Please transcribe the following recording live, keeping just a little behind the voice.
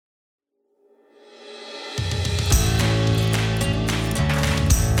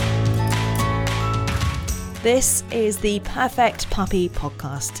This is the Perfect Puppy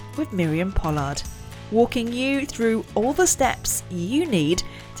Podcast with Miriam Pollard, walking you through all the steps you need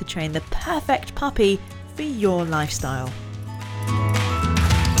to train the perfect puppy for your lifestyle.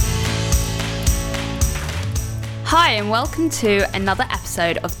 Hi and welcome to another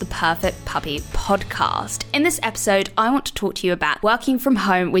episode of the Perfect Puppy Podcast. In this episode, I want to talk to you about working from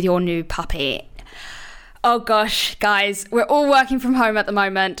home with your new puppy. Oh gosh, guys, we're all working from home at the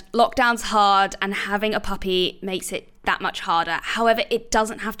moment. Lockdown's hard and having a puppy makes it that much harder. However, it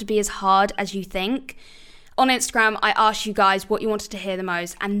doesn't have to be as hard as you think. On Instagram, I asked you guys what you wanted to hear the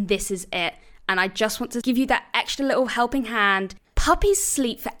most, and this is it. And I just want to give you that extra little helping hand. Puppies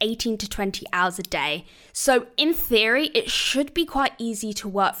sleep for 18 to 20 hours a day. So in theory, it should be quite easy to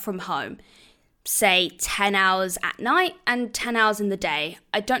work from home. Say 10 hours at night and 10 hours in the day.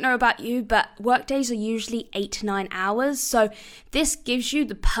 I don't know about you, but work days are usually 8 to 9 hours. So this gives you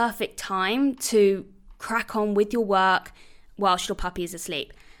the perfect time to crack on with your work whilst your puppy is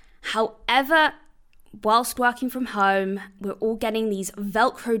asleep. However, whilst working from home, we're all getting these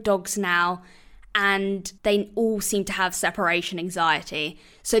Velcro dogs now, and they all seem to have separation anxiety.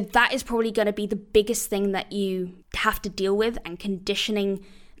 So that is probably going to be the biggest thing that you have to deal with, and conditioning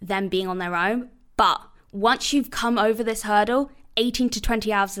them being on their own. But once you've come over this hurdle, 18 to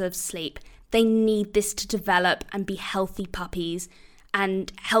 20 hours of sleep, they need this to develop and be healthy puppies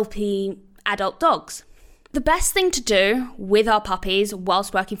and healthy adult dogs. The best thing to do with our puppies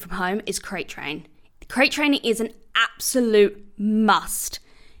whilst working from home is crate train. Crate training is an absolute must.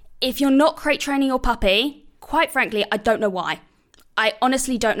 If you're not crate training your puppy, quite frankly, I don't know why. I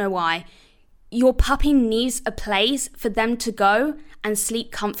honestly don't know why. Your puppy needs a place for them to go and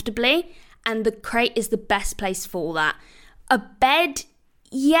sleep comfortably, and the crate is the best place for that. A bed,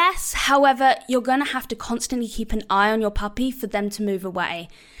 yes, however, you're going to have to constantly keep an eye on your puppy for them to move away.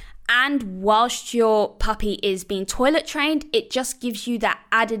 And whilst your puppy is being toilet trained, it just gives you that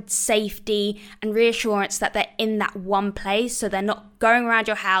added safety and reassurance that they're in that one place, so they're not going around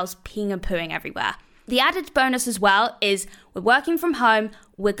your house peeing and pooing everywhere. The added bonus as well is we're working from home,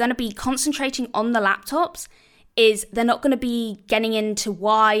 we're going to be concentrating on the laptops, is they're not going to be getting into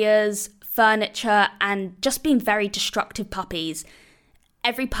wires, furniture, and just being very destructive puppies.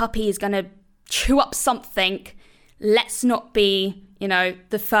 Every puppy is going to chew up something. Let's not be,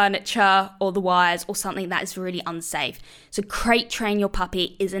 the furniture or the wires or something that is really unsafe. So crate train your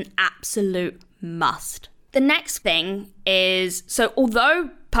puppy is an absolute must. The next thing is, so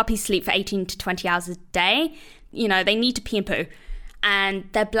although puppies sleep for 18 to 20 hours a day, they need to pee and poo. And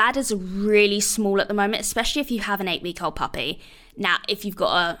their bladders are really small at the moment, especially if you have an 8-week-old puppy. Now, if you've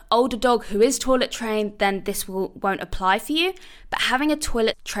got an older dog who is toilet trained, then this won't apply for you. But having a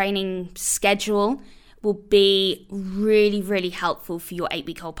toilet training schedule will be really, really helpful for your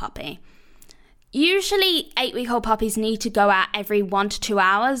 8-week-old puppy. Usually 8-week-old puppies need to go out every 1 to 2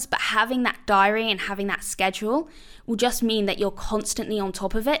 hours, but having that diary and having that schedule will just mean that you're constantly on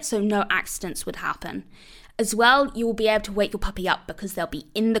top of it, so no accidents would happen. As well, you will be able to wake your puppy up because they'll be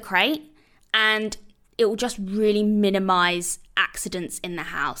in the crate, and it will just really minimize accidents in the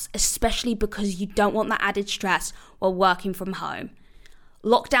house, especially because you don't want that added stress while working from home.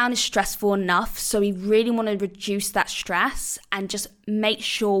 Lockdown is stressful enough, so we really want to reduce that stress and just make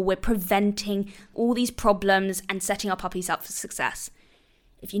sure we're preventing all these problems and setting our puppies up for success.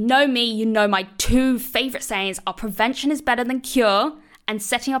 If you know me, you know my 2 favorite sayings are prevention is better than cure, and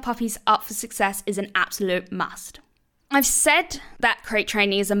setting our puppies up for success is an absolute must. I've said that crate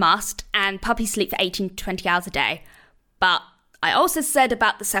training is a must and puppies sleep for 18 to 20 hours a day, but I also said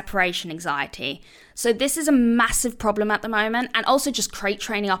about the separation anxiety. So this is a massive problem at the moment, and also just crate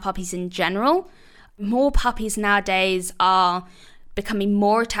training our puppies in general. More puppies nowadays are becoming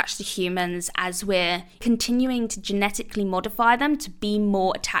more attached to humans as we're continuing to genetically modify them to be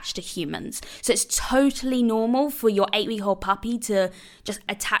more attached to humans. So it's totally normal for your 8-week-old puppy to just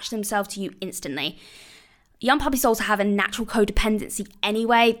attach themselves to you instantly. Young puppies also have a natural codependency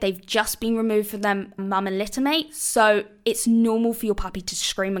anyway. They've just been removed from their mum and litter mate, so it's normal for your puppy to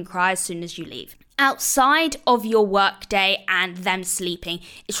scream and cry as soon as you leave. Outside of your work day and them sleeping,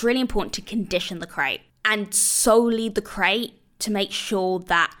 it's really important to condition the crate, and solely the crate, to make sure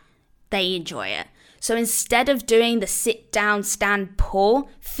that they enjoy it. So instead of doing the sit down, stand, paw,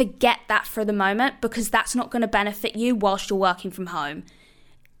 forget that for the moment, because that's not going to benefit you whilst you're working from home.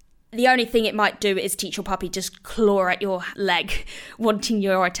 The only thing it might do is teach your puppy to just claw at your leg, wanting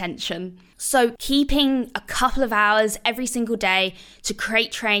your attention. So keeping a couple of hours every single day to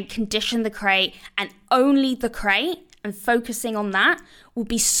crate train, condition the crate, and only the crate, and focusing on that will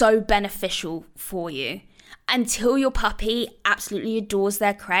be so beneficial for you. Until your puppy absolutely adores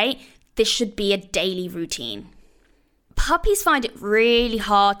their crate, this should be a daily routine. Puppies find it really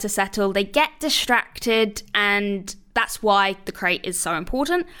hard to settle. They get distracted, and that's why the crate is so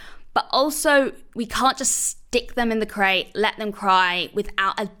important. But also, we can't just stick them in the crate, let them cry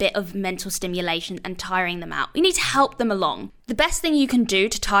without a bit of mental stimulation and tiring them out. We need to help them along. The best thing you can do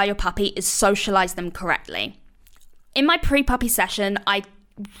to tire your puppy is socialize them correctly. In my pre-puppy session, I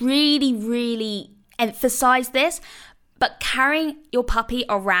really emphasize this, but carrying your puppy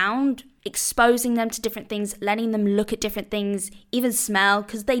around, exposing them to different things, letting them look at different things, even smell,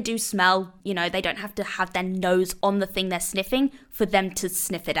 because they do smell, they don't have to have their nose on the thing they're sniffing for them to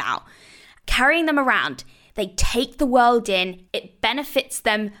sniff it out. Carrying them around, they take the world in, it benefits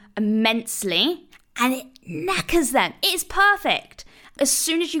them immensely, and it knackers them. It is perfect. As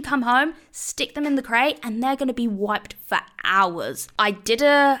soon as you come home, stick them in the crate, and they're going to be wiped for hours. I did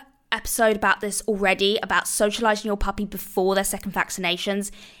a episode about this already, about socializing your puppy before their second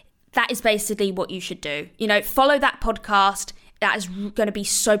vaccinations. That is basically what you should do. Follow that podcast. That is going to be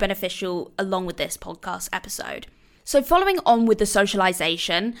so beneficial along with this podcast episode. So following on with the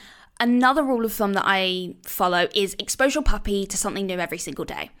socialization, another rule of thumb that I follow is expose your puppy to something new every single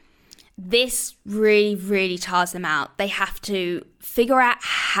day. This really tires them out. They have to figure out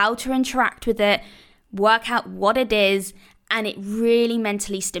how to interact with it, work out what it is, and it really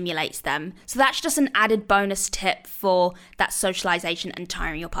mentally stimulates them. So that's just an added bonus tip for that socialization and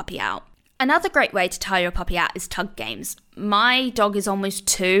tiring your puppy out. Another great way to tire your puppy out is tug games. My dog is almost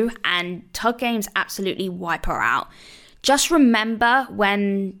 2, and tug games absolutely wipe her out. Just remember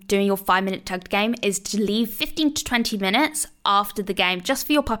when doing your 5-minute tug game is to leave 15 to 20 minutes after the game just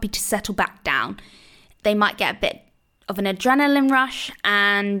for your puppy to settle back down. They might get a bit of an adrenaline rush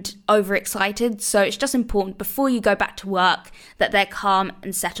and overexcited, so it's just important before you go back to work that they're calm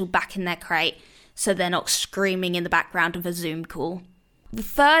and settled back in their crate so they're not screaming in the background of a Zoom call. The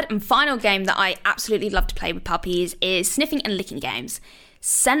third and final game that I absolutely love to play with puppies is sniffing and licking games.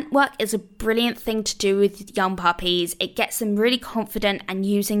 Scent work is a brilliant thing to do with young puppies. It gets them really confident and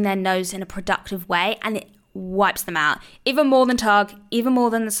using their nose in a productive way, and it wipes them out. Even more than tug, even more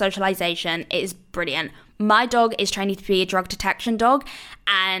than the socialization, it is brilliant. My dog is training to be a drug detection dog,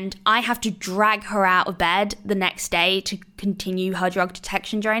 and I have to drag her out of bed the next day to continue her drug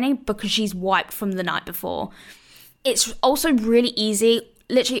detection training because she's wiped from the night before. It's also really easy.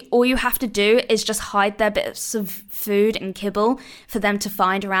 Literally, all you have to do is just hide their bits of food and kibble for them to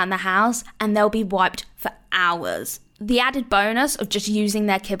find around the house, and they'll be wiped for hours. The added bonus of just using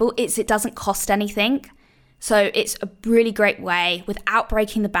their kibble is it doesn't cost anything. So it's a really great way, without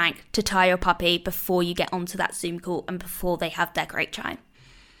breaking the bank, to tire your puppy before you get onto that Zoom call and before they have their crate time.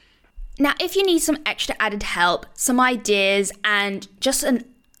 Now, if you need some extra added help, some ideas, and just an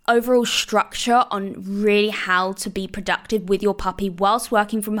overall structure on really how to be productive with your puppy whilst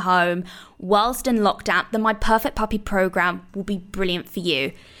working from home, whilst in lockdown, then my Perfect Puppy program will be brilliant for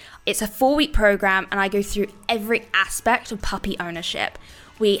you. It's a 4-week program, and I go through every aspect of puppy ownership.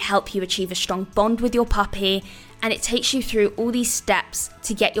 We help you achieve a strong bond with your puppy, and it takes you through all these steps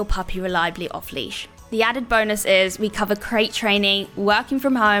to get your puppy reliably off leash. The added bonus is we cover crate training, working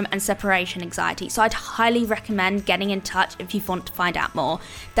from home, and separation anxiety. So I'd highly recommend getting in touch if you want to find out more.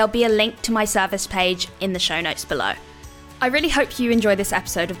 There'll be a link to my service page in the show notes below. I really hope you enjoy this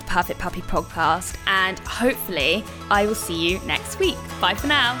episode of the Perfect Puppy podcast, and hopefully I will see you next week. Bye for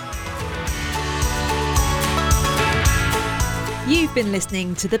now. You've been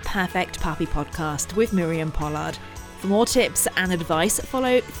listening to the Perfect Puppy podcast with Miriam Pollard. For more tips and advice,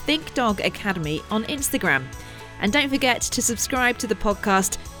 follow Think Dog Academy on Instagram. And don't forget to subscribe to the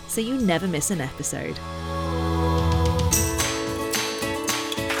podcast so you never miss an episode.